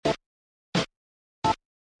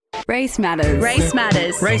Race matters. Race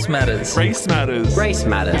matters. Race matters. Race matters. Race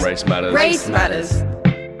matters. Race matters. Race matters.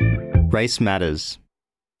 Race matters.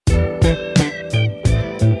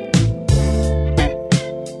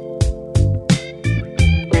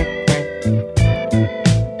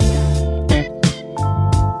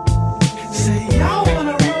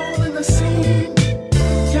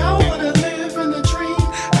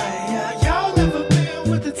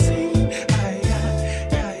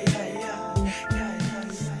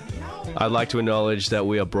 I'd like to acknowledge that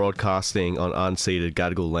we are broadcasting on unceded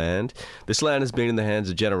Gadigal land. This land has been in the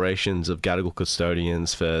hands of generations of Gadigal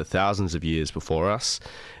custodians for thousands of years before us,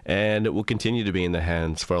 and it will continue to be in their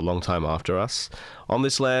hands for a long time after us. On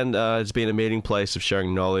this land, it's been a meeting place of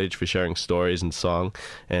sharing knowledge, for sharing stories and song,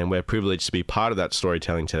 and we're privileged to be part of that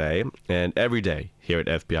storytelling today and every day here at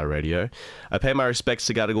FBI Radio. I pay my respects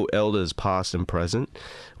to Gadigal elders past and present.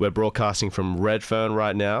 We're broadcasting from Redfern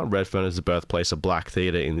right now. Redfern is the birthplace of black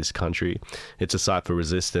theatre in this country. It's a site for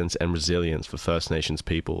resistance and resilience for First Nations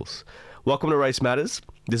peoples. Welcome to Race Matters.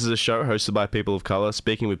 This is a show hosted by people of colour,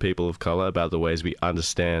 speaking with people of colour about the ways we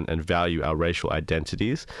understand and value our racial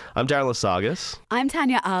identities. I'm Darren Lasagas. I'm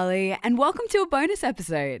Tanya Ali, and welcome to a bonus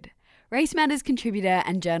episode. Race Matters contributor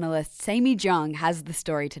and journalist Sammy Jung has the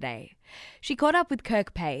story today. She caught up with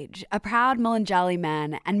Kirk Page, a proud Mulunjali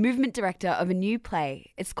man and movement director of a new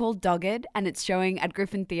play. It's called Dogged, and it's showing at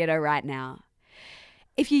Griffin Theatre right now.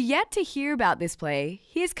 If you're yet to hear about this play,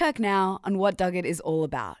 here's Kirk now on what Dogged is all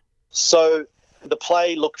about. So the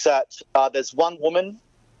play looks at, there's one woman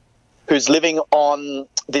who's living on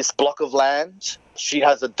this block of land. She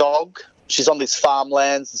has a dog. She's on this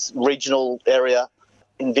farmlands, this regional area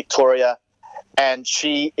in Victoria, and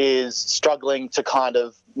she is struggling to kind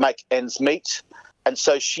of make ends meet. And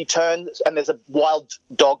so she turns, and there's a wild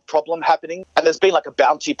dog problem happening, and there's been like a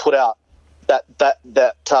bounty put out that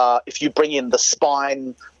if you bring in the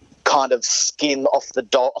spine kind of skin off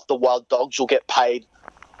the wild dogs, you'll get paid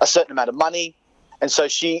a certain amount of money. And so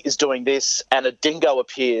she is doing this, and a dingo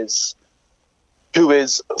appears who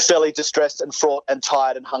is fairly distressed and fraught and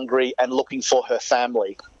tired and hungry and looking for her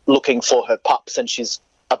family, looking for her pups, and she's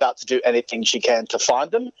about to do anything she can to find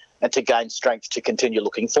them and to gain strength to continue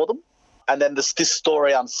looking for them. And then this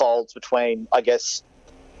story unfolds between, I guess,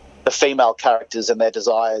 the female characters and their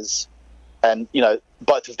desires and, you know,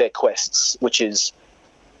 both of their quests, which is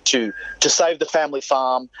to save the family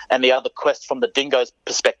farm, and the other quest from the dingo's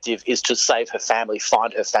perspective is to save her family,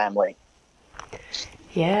 find her family.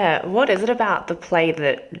 Yeah. What is it about the play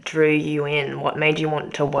that drew you in? What made you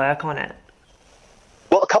want to work on it?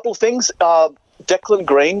 Well, a couple of things. Declan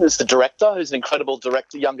Green is the director, who's an incredible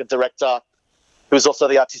director, younger director, who's also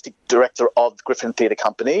the artistic director of the Griffin Theatre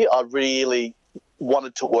Company. I really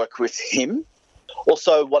wanted to work with him.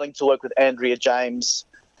 Also wanting to work with Andrea James.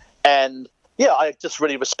 And yeah, I just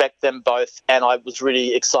really respect them both, and I was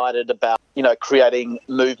really excited about, you know, creating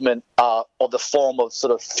movement or the form of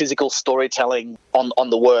sort of physical storytelling on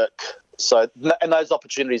the work. So, and those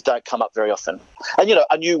opportunities don't come up very often. And, you know,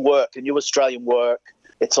 a new Australian work,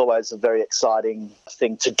 it's always a very exciting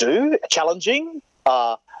thing to do, challenging,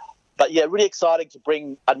 but yeah, really exciting to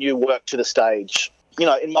bring a new work to the stage. You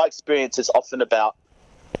know, in my experience, it's often about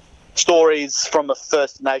stories from a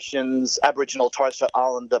First Nations, Aboriginal, Torres Strait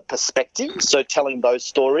Islander perspective. So telling those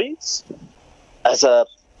stories as a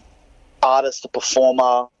artist, a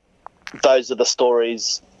performer, those are the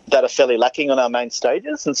stories that are fairly lacking on our main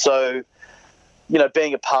stages. And so, you know,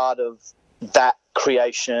 being a part of that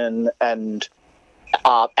creation and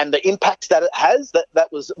the impact that it has,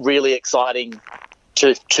 that was really exciting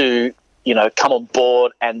to you know, come on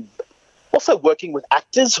board, and also working with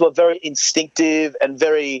actors who are very instinctive and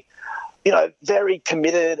very, you know, very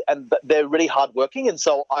committed, and they're really hardworking. And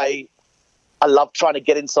so I love trying to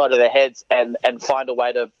get inside of their heads and find a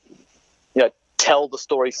way to, you know, tell the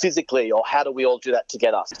story physically, or how do we all do that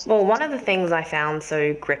together? Well, one of the things I found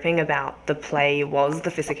so gripping about the play was the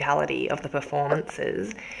physicality of the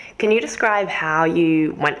performances. Can you describe how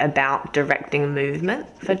you went about directing movement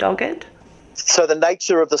for Dogged? So the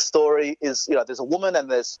nature of the story is, you know, there's a woman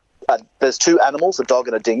and there's two animals, a dog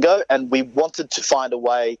and a dingo, and we wanted to find a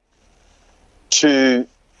way to,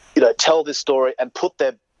 you know, tell this story and put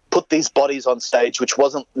these bodies on stage, which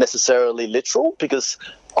wasn't necessarily literal, because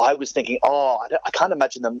I was thinking, I can't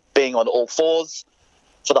imagine them being on all fours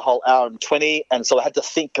for the whole hour and 20, and so I had to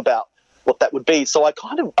think about what that would be. So I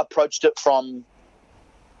kind of approached it from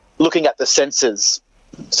looking at the senses,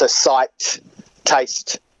 so sight,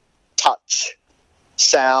 taste, touch,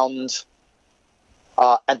 sound,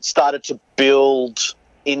 and started to build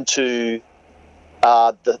into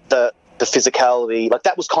the the physicality, like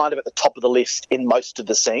that was kind of at the top of the list in most of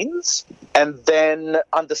the scenes. And then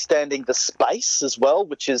understanding the space as well,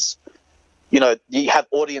 which is, you know, you have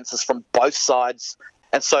audiences from both sides.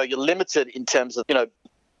 And so you're limited in terms of, you know,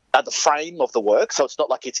 at the frame of the work. So it's not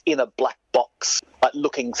like it's in a black box, like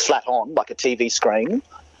looking flat on like a TV screen,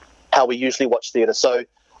 how we usually watch theatre. So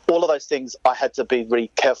all of those things, I had to be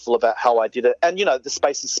really careful about how I did it. And, you know, the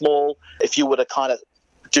space is small. If you were to kind of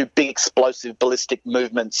do big explosive ballistic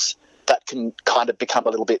movements, that can kind of become a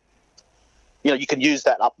little bit, you know, you can use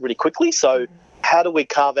that up really quickly. So how do we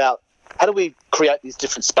create these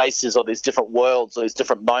different spaces or these different worlds or these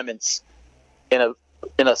different moments in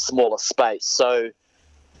a smaller space? So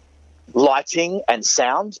lighting and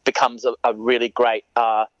sound becomes a really great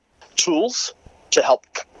tools to help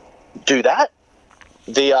do that.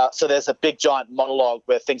 So there's a big giant monologue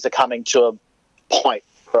where things are coming to a point,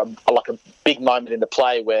 or like a big moment in the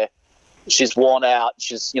play where she's worn out.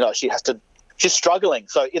 She's struggling.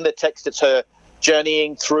 So in the text, it's her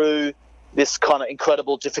journeying through this kind of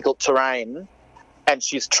incredible, difficult terrain, and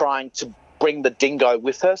she's trying to bring the dingo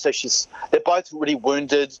with her. So they're both really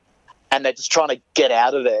wounded, and they're just trying to get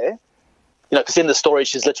out of there. You know, because in the story,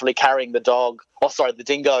 she's literally carrying the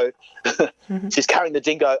dingo. She's carrying the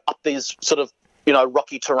dingo up these sort of, you know,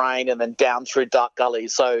 rocky terrain and then down through dark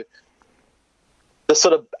gullies. So the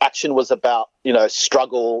sort of action was about, you know,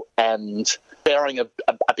 struggle and bearing a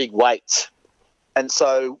big weight. And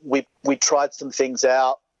so we tried some things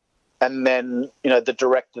out, and then, you know, the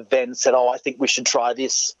director then said, I think we should try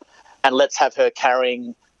this, and let's have her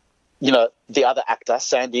carrying, you know, the other actor,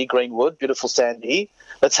 Sandy Greenwood, beautiful Sandy.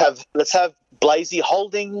 Let's have Blazy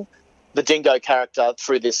holding the dingo character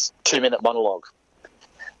through this 2-minute monologue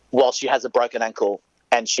while she has a broken ankle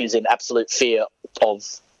and she's in absolute fear of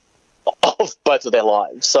both of their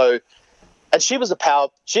lives. So, and she was a power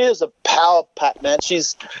pack, man.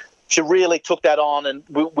 She really took that on, and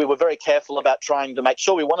we were very careful about trying to make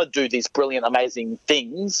sure we want to do these brilliant, amazing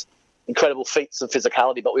things, incredible feats of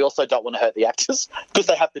physicality, but we also don't want to hurt the actors because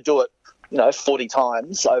they have to do it, you know, 40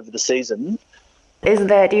 times over the season.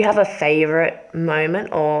 Do you have a favourite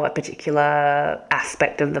moment or a particular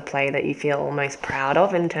aspect of the play that you feel most proud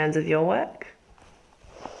of in terms of your work?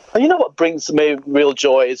 You know what brings me real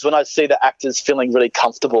joy is when I see the actors feeling really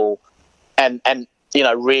comfortable and you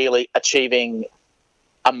know, really achieving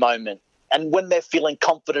a moment. And when they're feeling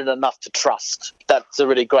confident enough to trust, that's a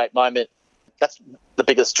really great moment. That's the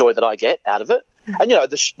biggest joy that I get out of it. And, you know,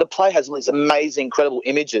 the play has all these amazing, incredible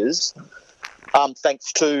images,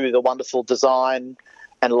 thanks to the wonderful design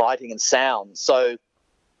and lighting and sound. So,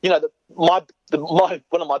 you know, one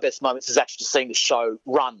of my best moments is actually seeing the show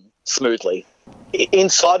run smoothly.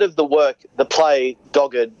 Inside of the work, the play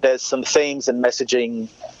Dogged, there's some themes and messaging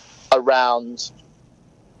around,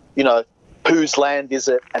 you know, whose land is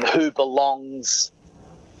it and who belongs,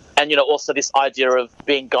 and, you know, also this idea of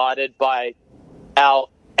being guided by our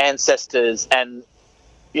ancestors and,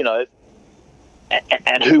 you know,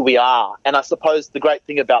 and who we are. And I suppose the great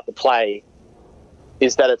thing about the play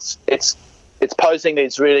is that it's posing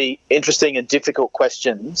these really interesting and difficult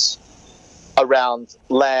questions around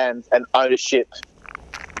land and ownership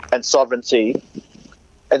and sovereignty.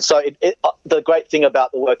 And so the great thing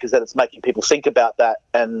about the work is that it's making people think about that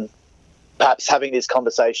and perhaps having these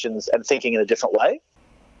conversations and thinking in a different way.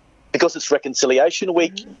 Because it's Reconciliation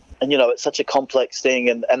Week, and, you know, it's such a complex thing,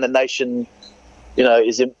 and the nation, you know,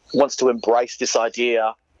 wants to embrace this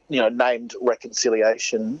idea, you know, named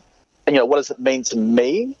reconciliation. And, you know, what does it mean to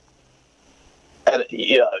me? And,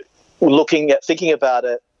 you know, thinking about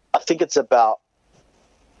it, I think it's about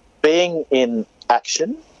being in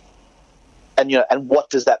action, and, you know, and what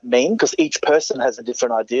does that mean? Because each person has a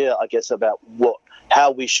different idea, I guess, about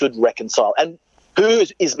how we should reconcile and who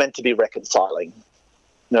is meant to be reconciling.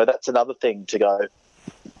 You know, that's another thing to go.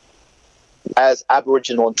 As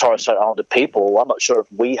Aboriginal and Torres Strait Islander people, I'm not sure if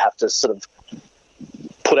we have to sort of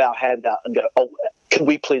put our hand out and go, oh, can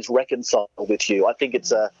we please reconcile with you? I think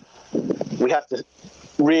we have to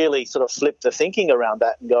really sort of flip the thinking around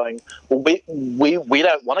that and going, well, we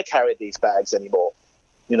don't want to carry these bags anymore.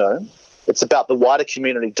 You know, it's about the wider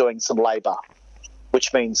community doing some labour,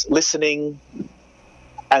 which means listening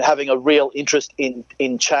and having a real interest in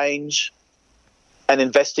change and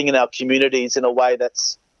investing in our communities in a way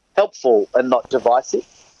that's helpful and not divisive.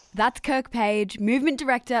 That's Kirk Page, movement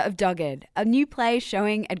director of Dogged, a new play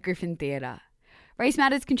showing at Griffin Theatre. Race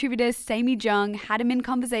Matters contributor Sammy Jung had him in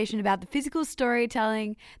conversation about the physical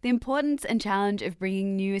storytelling, the importance and challenge of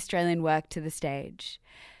bringing new Australian work to the stage.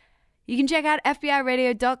 You can check out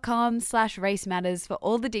fbiradio.com/Race Matters for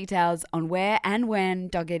all the details on where and when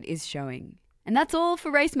Dogged is showing. And that's all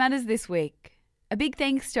for Race Matters this week. A big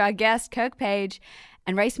thanks to our guest, Kirk Page,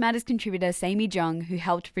 and Race Matters contributor, Sammy Jung, who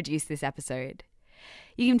helped produce this episode.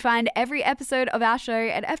 You can find every episode of our show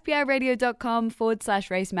at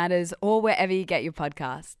fbiradio.com/Race Matters or wherever you get your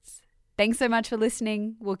podcasts. Thanks so much for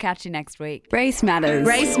listening. We'll catch you next week. Race Matters.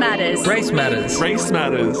 Race Matters. Race Matters. Race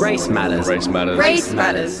Matters. Race Matters. Race Matters. Race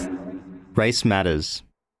Matters. Race Matters.